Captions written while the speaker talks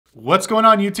What's going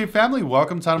on, YouTube family?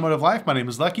 Welcome to Automotive Life. My name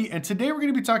is Lucky, and today we're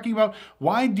going to be talking about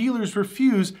why dealers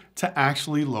refuse to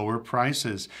actually lower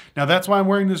prices. Now, that's why I'm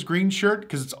wearing this green shirt,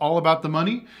 because it's all about the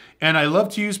money, and I love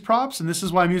to use props, and this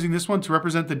is why I'm using this one to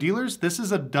represent the dealers. This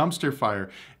is a dumpster fire.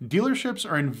 Dealerships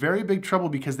are in very big trouble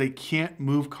because they can't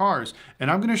move cars,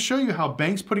 and I'm going to show you how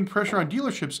banks putting pressure on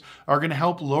dealerships are going to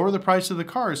help lower the price of the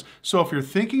cars. So if you're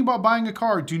thinking about buying a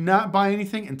car, do not buy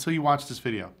anything until you watch this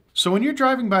video. So when you're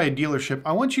driving by a dealership,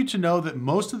 I want you to know that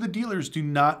most of the dealers do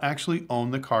not actually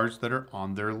own the cars that are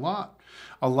on their lot.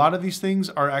 A lot of these things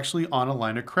are actually on a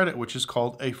line of credit, which is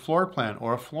called a floor plan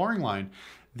or a flooring line.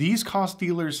 These cost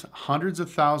dealers hundreds of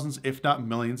thousands, if not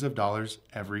millions of dollars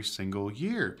every single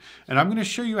year. And I'm going to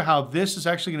show you how this is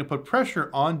actually going to put pressure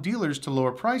on dealers to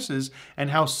lower prices and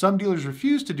how some dealers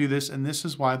refuse to do this, and this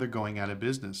is why they're going out of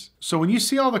business. So when you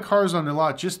see all the cars on their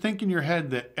lot, just think in your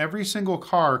head that every single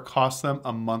car costs them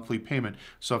a monthly payment.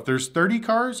 So if there's 30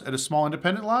 cars at a small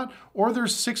independent lot, or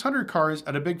there's 600 cars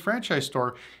at a big franchise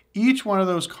store, each one of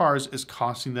those cars is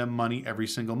costing them money every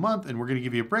single month, and we're going to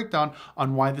give you a breakdown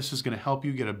on why this is going to help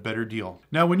you get a better deal.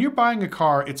 Now, when you're buying a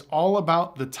car, it's all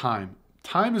about the time.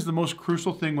 Time is the most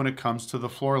crucial thing when it comes to the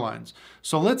floor lines.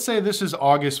 So let's say this is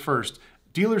August 1st.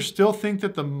 Dealers still think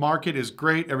that the market is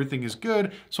great, everything is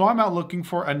good, so I'm out looking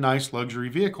for a nice luxury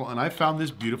vehicle, and I found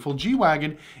this beautiful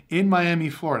G-Wagon in Miami,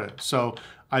 Florida. So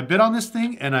I bid on this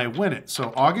thing and I win it.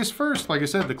 So August 1st, like I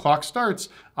said, the clock starts,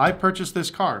 I purchased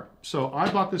this car. So I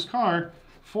bought this car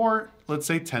for, let's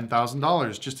say,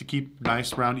 $10,000, just to keep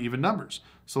nice round even numbers.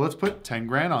 So let's put 10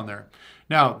 grand on there.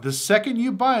 Now, the second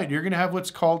you buy it, you're gonna have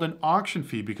what's called an auction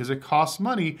fee because it costs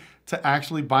money to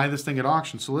actually buy this thing at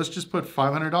auction. So let's just put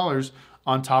 $500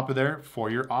 on top of there for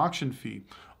your auction fee.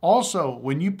 Also,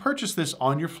 when you purchase this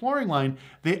on your flooring line,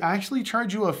 they actually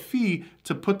charge you a fee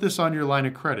to put this on your line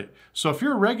of credit. So if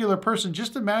you're a regular person,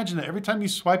 just imagine that every time you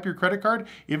swipe your credit card,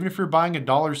 even if you're buying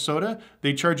 $1 soda,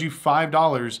 they charge you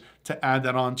 $5 to add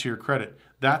that onto your credit.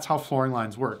 That's how flooring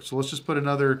lines work. So let's just put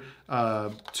another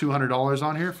 $200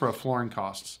 on here for a flooring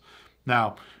costs.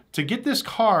 Now, to get this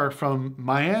car from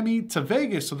Miami to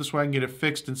Vegas, so this way I can get it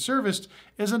fixed and serviced,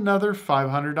 is another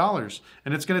 $500.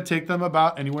 And it's gonna take them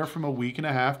about anywhere from a week and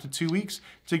a half to 2 weeks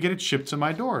to get it shipped to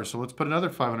my door. So let's put another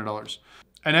 $500.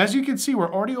 And as you can see,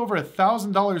 we're already over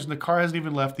 $1,000 and the car hasn't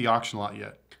even left the auction lot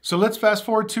yet. So let's fast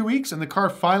forward 2 weeks and the car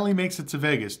finally makes it to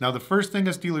Vegas. Now, the first thing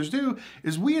us dealers do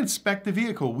is we inspect the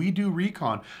vehicle. We do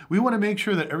recon. We want to make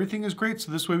sure that everything is great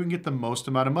so this way we can get the most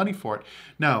amount of money for it.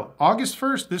 Now, August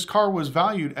 1st, this car was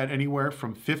valued at anywhere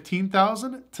from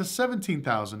 $15,000 to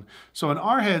 $17,000. So in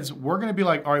our heads, we're going to be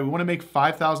like, all right, we want to make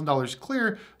 $5,000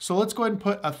 clear. So let's go ahead and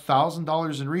put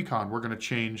 $1,000 in recon. We're going to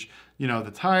change,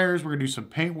 the tires, we're gonna do some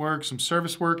paint work, some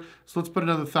service work. So let's put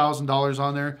another $1,000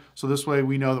 on there. So this way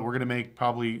we know that we're gonna make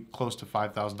probably close to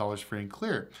 $5,000 free and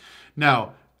clear.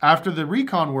 Now, after the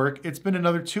recon work, it's been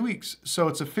another 2 weeks. So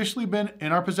it's officially been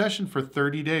in our possession for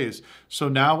 30 days. So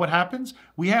now what happens?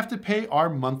 We have to pay our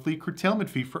monthly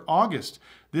curtailment fee for August.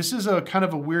 This is a kind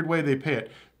of a weird way they pay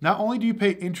it. Not only do you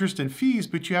pay interest and fees,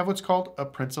 but you have what's called a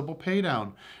principal pay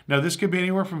down. Now this could be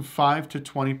anywhere from 5 to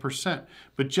 20%.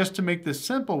 But just to make this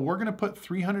simple, we're gonna put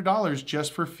 $300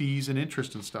 just for fees and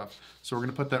interest and stuff. So we're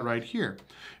gonna put that right here.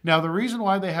 Now the reason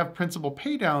why they have principal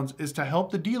pay downs is to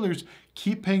help the dealers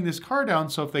keep paying this car down,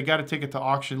 so if they gotta take it to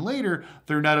auction later,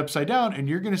 they're not upside down, and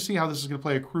you're gonna see how this is gonna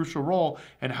play a crucial role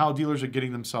and how dealers are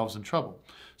getting themselves in trouble.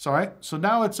 So, all right, so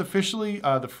now it's officially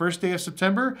the first day of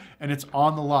September and it's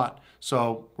on the lot.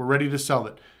 So we're ready to sell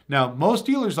it. Now, most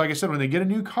dealers, like I said, when they get a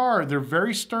new car, they're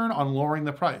very stern on lowering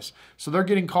the price. So they're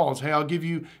getting calls, hey, I'll give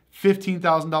you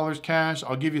 $15,000 cash,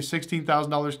 I'll give you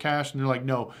 $16,000 cash. And they're like,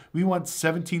 no, we want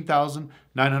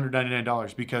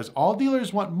 $17,999 because all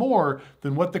dealers want more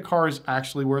than what the car is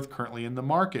actually worth currently in the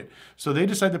market. So they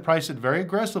decide to price it very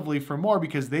aggressively for more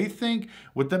because they think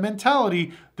with the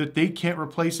mentality that they can't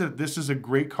replace it. This is a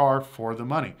great car for the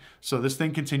money. So this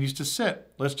thing continues to sit.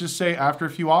 Let's just say after a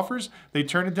few offers, they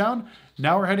turn it down.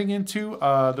 Now we're heading into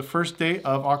the first day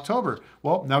of October.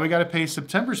 Well, now we got to pay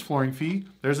September's flooring fee.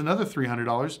 There's another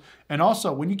 $300. And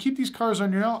also, when you keep these cars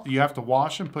on your lot, you have to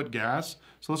wash and put gas.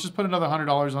 So let's just put another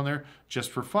 $100 on there just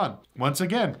for fun. Once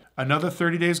again, another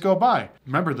 30 days go by.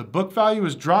 Remember, the book value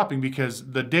is dropping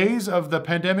because the days of the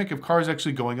pandemic of cars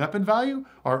actually going up in value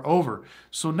are over.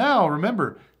 So now,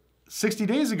 remember, 60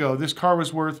 days ago, this car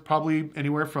was worth probably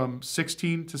anywhere from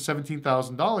 $16,000 to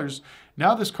 $17,000.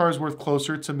 Now this car is worth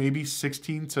closer to maybe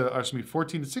 $14 to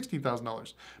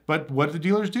 $16,000. But what do the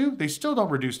dealers do? They still don't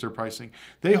reduce their pricing.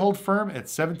 They hold firm at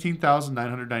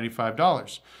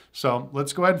 $17,995. So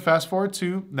let's go ahead and fast forward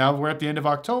to now we're at the end of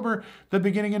October, the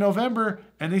beginning of November,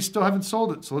 and they still haven't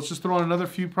sold it. So let's just throw on another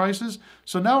few prices.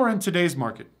 So now we're in today's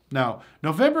market. Now,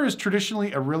 November is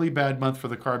traditionally a really bad month for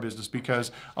the car business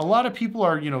because a lot of people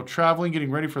are, traveling,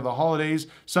 getting ready for the holidays.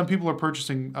 Some people are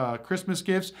purchasing Christmas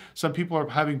gifts. Some people are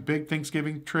having big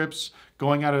Thanksgiving trips,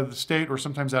 going out of the state or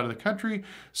sometimes out of the country.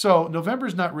 So November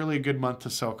is not really a good month to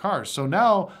sell cars. So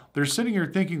now they're sitting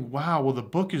here thinking, wow, well, the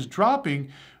book is dropping.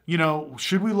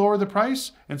 Should we lower the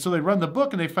price? And so they run the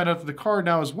book and they find out that the car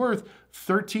now is worth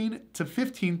 $13,000 to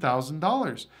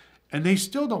 $15,000. And they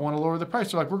still don't want to lower the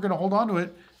price. They're like, we're going to hold on to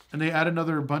it. And they add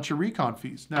another bunch of recon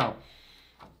fees. Now,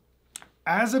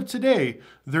 as of today,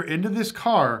 they're into this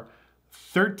car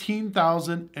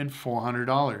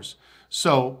 $13,400.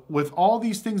 So with all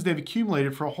these things they've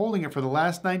accumulated for holding it for the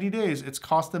last 90 days, it's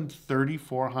cost them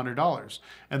 $3,400.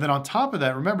 And then on top of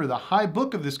that, remember the high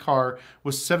book of this car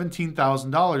was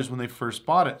 $17,000 when they first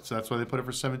bought it. So that's why they put it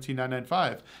for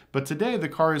 $17,995. But today the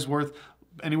car is worth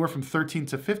anywhere from $13,000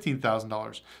 to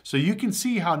 $15,000. So you can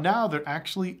see how now they're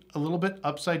actually a little bit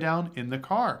upside down in the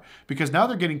car because now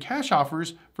they're getting cash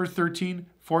offers for $13,000,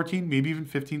 $14,000, maybe even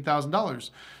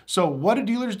 $15,000. So what do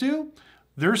dealers do?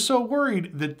 They're so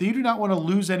worried that they do not want to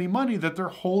lose any money that they're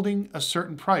holding a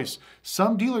certain price.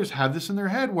 Some dealers have this in their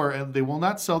head where they will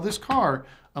not sell this car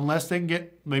unless they can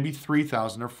get maybe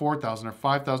 $3,000 or $4,000 or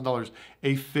 $5,000,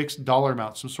 a fixed dollar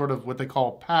amount, some sort of what they call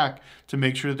a pack to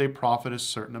make sure that they profit a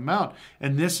certain amount.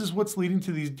 And this is what's leading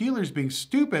to these dealers being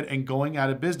stupid and going out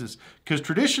of business. Because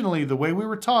traditionally, the way we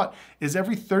were taught is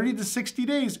every 30 to 60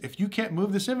 days, if you can't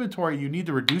move this inventory, you need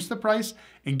to reduce the price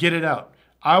and get it out.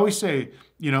 I always say,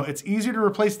 it's easier to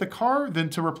replace the car than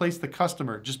to replace the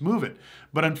customer. Just move it.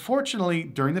 But unfortunately,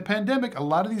 during the pandemic, a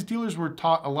lot of these dealers were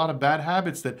taught a lot of bad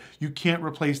habits that you can't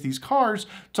replace these cars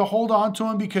to hold on to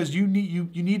them because you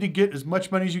need to get as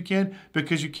much money as you can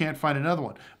because you can't find another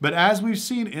one. But as we've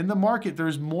seen in the market,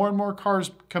 there's more and more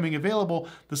cars coming available.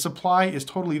 The supply is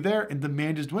totally there and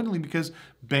demand is dwindling because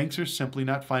banks are simply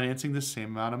not financing the same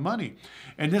amount of money.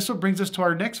 And this what brings us to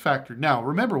our next factor. Now,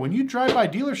 remember, when you drive by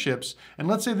dealerships, and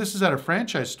let's say this is at a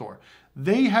franchise store,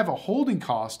 they have a holding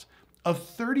cost of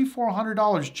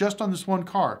 $3,400 just on this one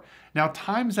car. Now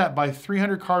times that by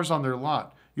 300 cars on their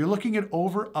lot, you're looking at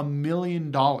over $1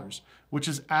 million, which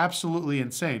is absolutely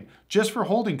insane just for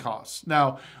holding costs.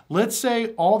 Now, let's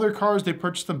say all their cars, they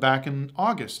purchased them back in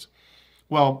August.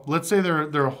 Well, let's say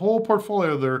their whole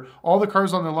portfolio, all the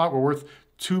cars on their lot were worth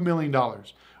 $2 million.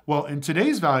 Well, in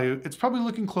today's value, it's probably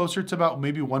looking closer to about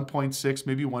maybe 1.6,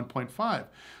 maybe 1.5.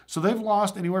 So they've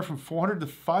lost anywhere from $400,000 to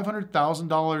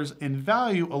 $500,000 in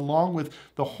value, along with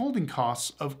the holding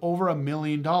costs of over $1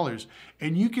 million.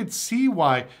 And you could see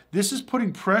why this is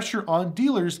putting pressure on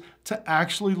dealers to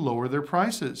actually lower their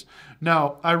prices.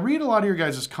 Now, I read a lot of your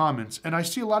guys' comments, and I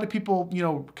see a lot of people,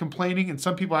 complaining, and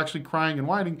some people actually crying and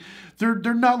whining. They're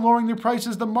not lowering their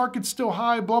prices. The market's still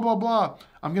high, blah, blah, blah.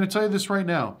 I'm going to tell you this right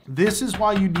now. This is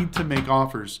why you need to make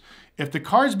offers. If the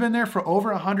car's been there for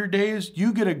over 100 days,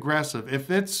 you get aggressive. If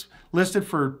it's listed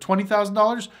for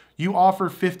 $20,000, you offer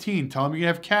 15. Tell them you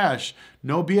have cash.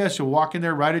 No BS. You'll walk in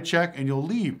there, write a check, and you'll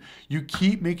leave. You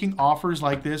keep making offers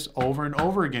like this over and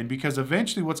over again because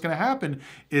eventually what's going to happen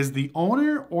is the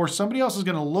owner or somebody else is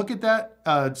going to look at that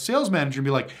sales manager and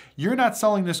be like, you're not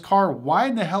selling this car. Why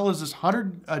in the hell is this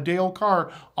 100-day-old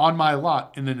car on my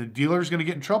lot? And then the dealer is going to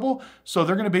get in trouble. So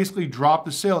they're going to basically drop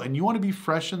the sale. And you want to be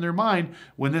fresh in their mind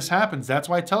when this happens. That's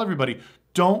why I tell everybody,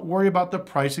 don't worry about the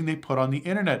pricing they put on the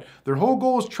internet. Their whole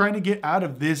goal is trying to get out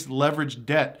of this leveraged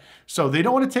debt. So they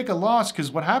don't want to take a loss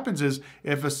because what happens is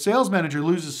if a sales manager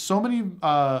loses so many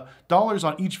dollars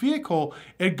on each vehicle,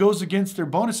 it goes against their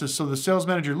bonuses. So the sales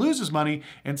manager loses money,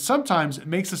 and sometimes it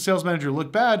makes the sales manager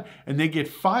look bad and they get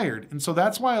fired. And so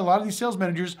that's why a lot of these sales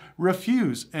managers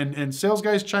refuse. And sales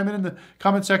guys chime in the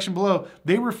comment section below.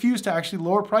 They refuse to actually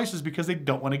lower prices because they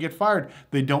don't want to get fired.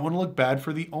 They don't want to look bad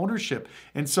for the ownership.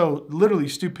 And so literally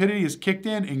stupidity is kicked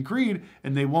in and greed,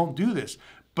 and they won't do this.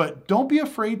 But don't be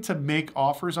afraid to make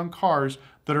offers on cars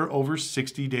that are over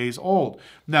 60 days old.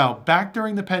 Now, back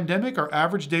during the pandemic, our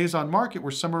average days on market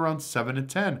were somewhere around 7 to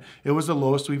 10. It was the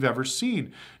lowest we've ever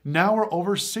seen. Now we're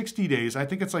over 60 days. I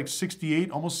think it's like 68,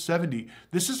 almost 70.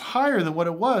 This is higher than what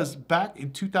it was back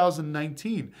in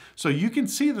 2019. So you can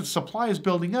see that supply is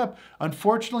building up.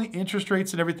 Unfortunately, interest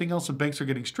rates and everything else and banks are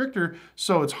getting stricter,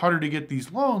 so it's harder to get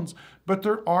these loans, but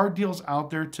there are deals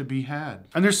out there to be had.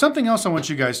 And there's something else I want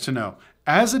you guys to know.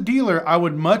 As a dealer, I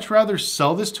would much rather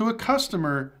sell this to a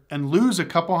customer and lose a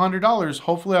couple $100.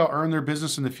 Hopefully I'll earn their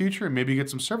business in the future and maybe get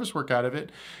some service work out of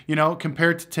it, you know,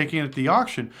 compared to taking it at the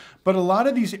auction. But a lot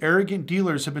of these arrogant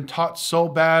dealers have been taught so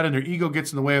bad and their ego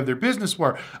gets in the way of their business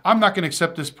where I'm not going to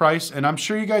accept this price. And I'm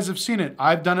sure you guys have seen it.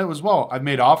 I've done it as well. I've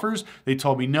made offers. They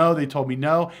told me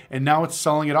no, and now it's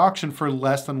selling at auction for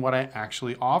less than what I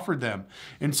actually offered them.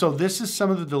 And so this is some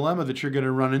of the dilemma that you're going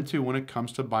to run into when it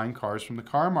comes to buying cars from the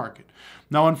car market.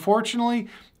 Now, unfortunately,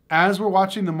 as we're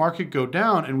watching the market go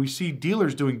down and we see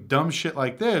dealers doing dumb shit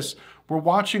like this, we're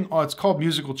watching, it's called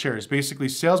musical chairs. Basically,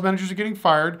 sales managers are getting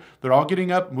fired. They're all getting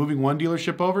up, moving one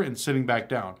dealership over and sitting back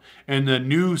down. And the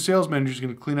new sales manager is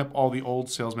going to clean up all the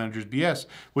old sales managers' BS,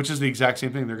 which is the exact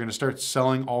same thing. They're going to start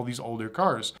selling all these older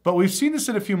cars. But we've seen this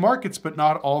in a few markets, but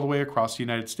not all the way across the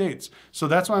United States. So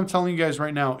that's why I'm telling you guys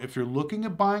right now, if you're looking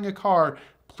at buying a car,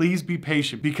 please be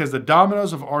patient because the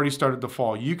dominoes have already started to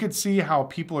fall. You could see how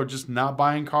people are just not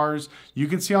buying cars. You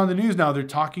can see on the news now, they're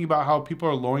talking about how people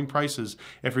are lowering prices.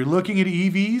 If you're looking at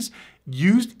EVs,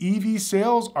 used EV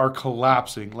sales are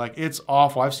collapsing. Like, it's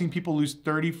awful. I've seen people lose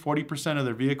 30-40% of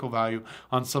their vehicle value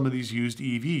on some of these used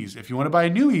EVs. If you want to buy a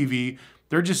new EV,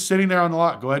 they're just sitting there on the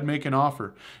lot. Go ahead and make an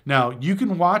offer. Now, you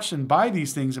can watch and buy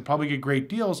these things and probably get great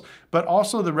deals, but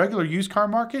also the regular used car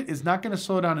market is not going to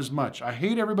slow down as much. I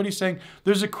hate everybody saying,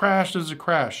 there's a crash, there's a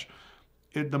crash.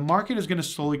 The market is going to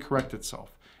slowly correct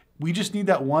itself. We just need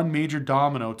that one major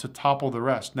domino to topple the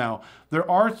rest. Now, there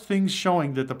are things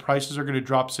showing that the prices are going to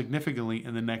drop significantly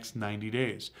in the next 90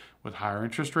 days. With higher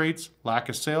interest rates, lack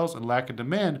of sales, and lack of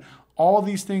demand, all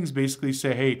these things basically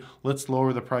say, hey, let's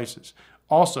lower the prices.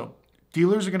 Also,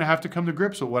 dealers are going to have to come to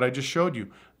grips with what I just showed you.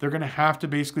 They're going to have to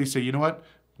basically say, you know what?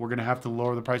 We're going to have to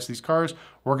lower the price of these cars.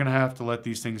 We're going to have to let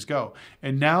these things go.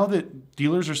 And now that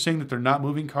dealers are saying that they're not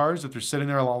moving cars, that they're sitting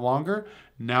there a lot longer,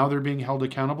 now they're being held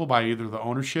accountable by either the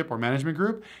ownership or management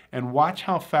group. And watch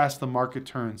how fast the market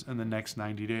turns in the next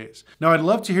 90 days. Now, I'd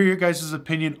love to hear your guys'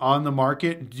 opinion on the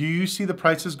market. Do you see the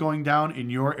prices going down in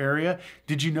your area?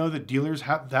 Did you know that dealers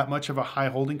have that much of a high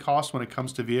holding cost when it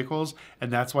comes to vehicles?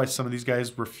 And that's why some of these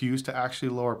guys refuse to actually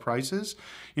lower prices.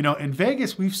 You know, in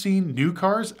Vegas, we've seen new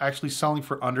cars actually selling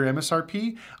for under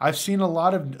MSRP. I've seen a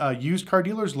lot of used car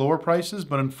dealers lower prices,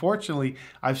 but unfortunately,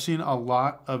 I've seen a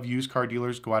lot of used car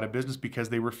dealers go out of business because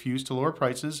they refuse to lower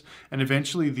prices. And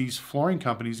eventually these flooring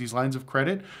companies, these lines of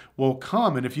credit will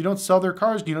come. And if you don't sell their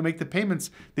cars and you don't make the payments,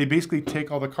 they basically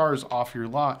take all the cars off your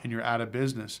lot and you're out of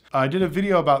business. I did a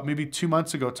video about maybe 2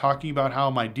 months ago talking about how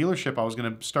my dealership, I was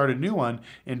going to start a new one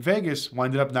in Vegas,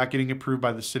 winded up not getting approved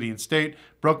by the city and state.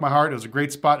 Broke my heart. It was a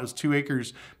great spot. It was 2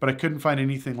 acres, but I couldn't find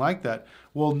anything like that.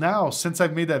 Well, now, since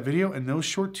I've made that video, in those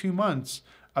short 2 months,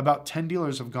 about 10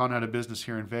 dealers have gone out of business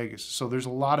here in Vegas. So there's a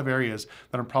lot of areas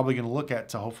that I'm probably going to look at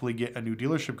to hopefully get a new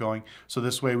dealership going. So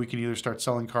this way we can either start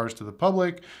selling cars to the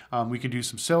public, we can do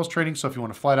some sales training. So if you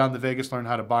want to fly down to Vegas, learn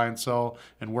how to buy and sell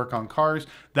and work on cars,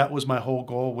 that was my whole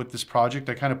goal with this project.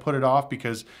 I kind of put it off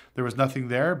because there was nothing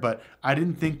there, but I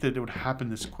didn't think that it would happen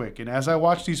this quick. And as I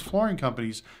watch these flooring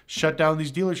companies shut down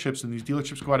these dealerships and these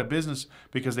dealerships go out of business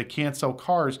because they can't sell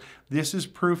cars, this is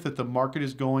proof that the market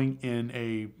is going in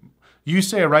a, you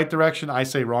say a right direction, I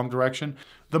say wrong direction.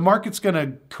 The market's going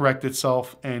to correct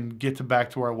itself and get back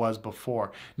to where it was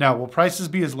before. Now, will prices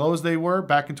be as low as they were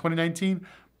back in 2019?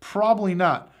 Probably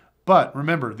not. But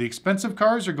remember, the expensive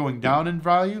cars are going down in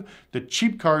value. The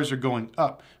cheap cars are going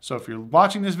up. So if you're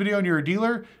watching this video and you're a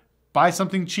dealer, buy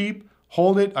something cheap.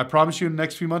 Hold it. I promise you in the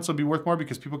next few months it'll be worth more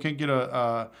because people can't get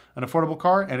an affordable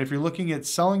car. And if you're looking at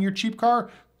selling your cheap car,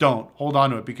 don't. Hold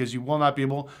on to it because you will not be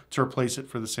able to replace it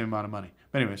for the same amount of money.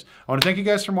 Anyways, I want to thank you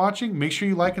guys for watching. Make sure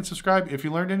you like and subscribe if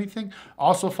you learned anything.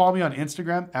 Also follow me on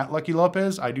Instagram at Lucky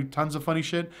Lopez. I do tons of funny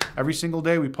shit every single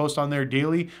day. We post on there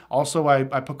daily. Also, I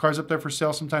put cars up there for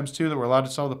sale sometimes too that we're allowed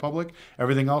to sell to the public.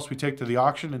 Everything else we take to the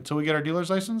auction until we get our dealer's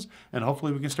license, and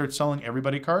hopefully we can start selling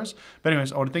everybody cars. But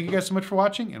anyways, I want to thank you guys so much for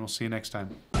watching, and we'll see you next time.